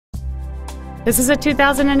This is a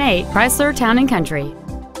 2008 Chrysler Town & Country.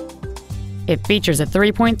 It features a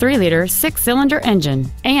 3.3-liter six-cylinder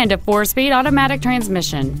engine and a 4-speed automatic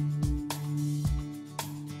transmission.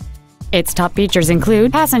 Its top features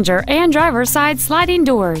include passenger and driver side sliding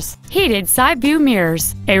doors, heated side view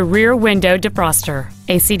mirrors, a rear window defroster,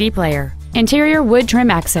 a CD player, interior wood trim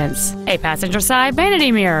accents, a passenger side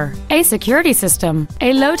vanity mirror, a security system,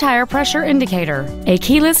 a low tire pressure indicator, a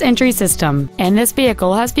keyless entry system, and this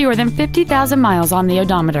vehicle has fewer than 50,000 miles on the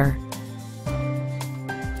odometer.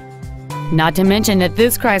 Not to mention that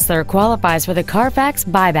this Chrysler qualifies for the Carfax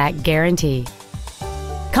buyback guarantee.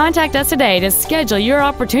 Contact us today to schedule your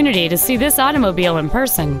opportunity to see this automobile in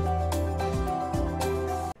person.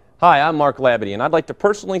 Hi, I'm Mark Labadie, and I'd like to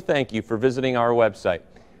personally thank you for visiting our website.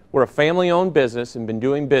 We're a family-owned business and been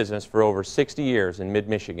doing business for over 60 years in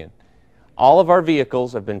mid-Michigan. All of our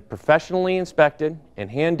vehicles have been professionally inspected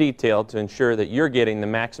and hand-detailed to ensure that you're getting the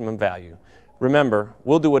maximum value. Remember,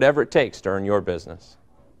 we'll do whatever it takes to earn your business.